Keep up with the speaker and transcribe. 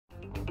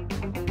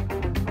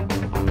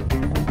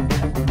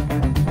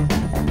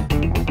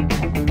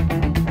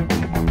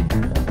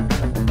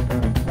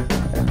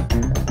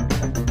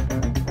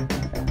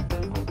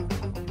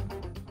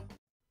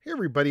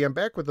everybody, I'm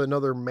back with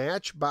another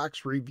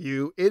Matchbox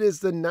review. It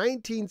is the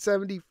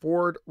 1970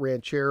 Ford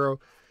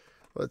Ranchero.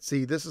 Let's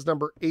see, this is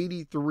number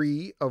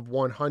 83 of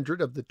 100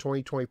 of the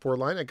 2024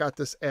 line. I got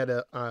this at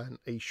on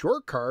a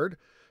short card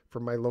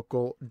from my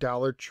local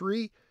Dollar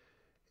Tree.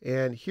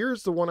 And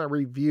here's the one I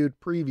reviewed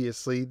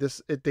previously.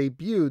 It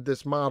debuted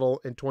this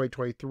model in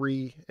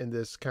 2023 in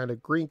this kind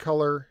of green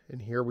color.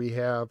 And here we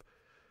have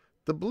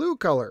the blue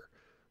color.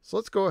 So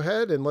let's go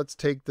ahead and let's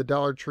take the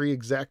Dollar Tree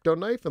X-Acto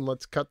knife and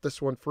let's cut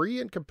this one free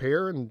and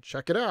compare and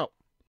check it out.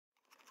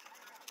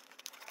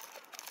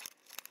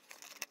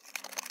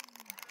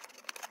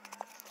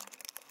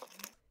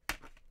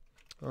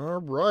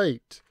 All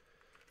right.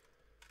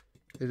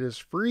 It is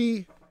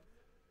free.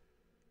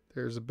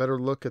 There's a better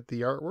look at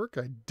the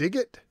artwork. I dig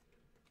it.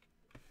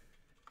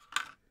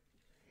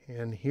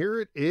 And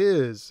here it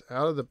is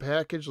out of the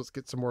package. Let's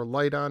get some more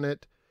light on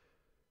it.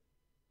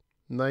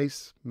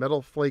 Nice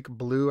metal flake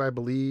blue, I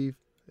believe,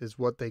 is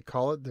what they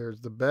call it.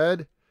 There's the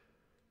bed.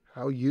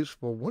 How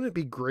useful. Wouldn't it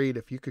be great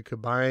if you could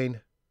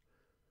combine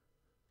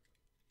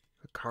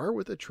a car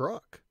with a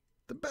truck?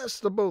 The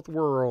best of both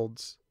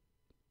worlds.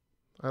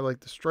 I like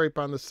the stripe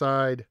on the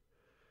side.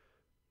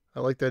 I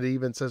like that it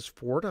even says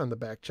Ford on the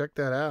back. Check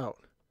that out.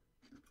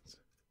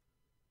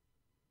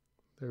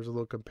 There's a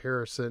little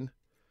comparison.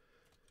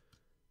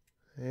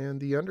 And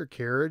the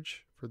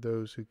undercarriage, for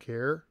those who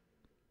care.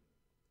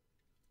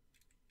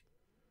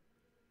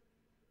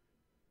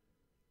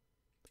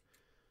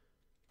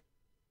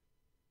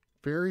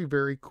 Very,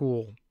 very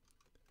cool.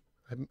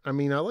 I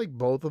mean, I like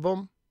both of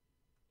them.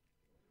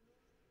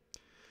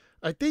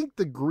 I think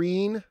the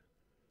green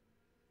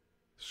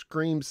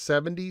screams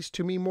 70s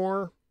to me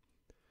more.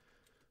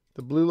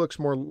 The blue looks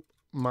more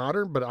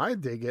modern, but I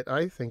dig it.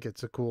 I think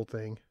it's a cool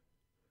thing.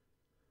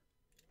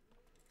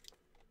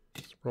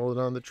 Let's roll it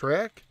on the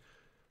track.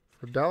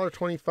 For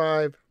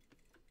 $1.25,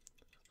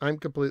 I'm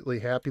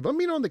completely happy. Let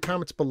me know in the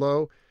comments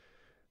below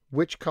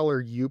which color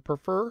you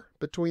prefer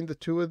between the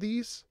two of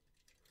these.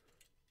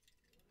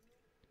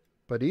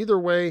 But either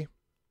way,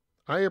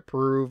 I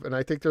approve, and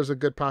I think there's a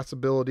good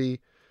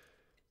possibility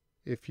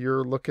if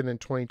you're looking in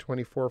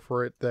 2024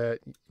 for it that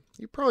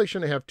you probably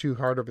shouldn't have too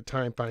hard of a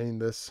time finding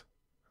this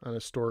on a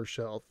store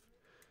shelf.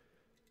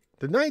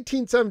 The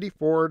 1970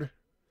 Ford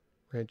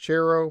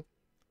Ranchero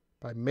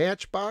by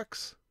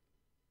Matchbox.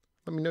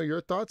 Let me know your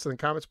thoughts in the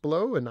comments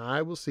below, and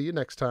I will see you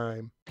next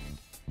time.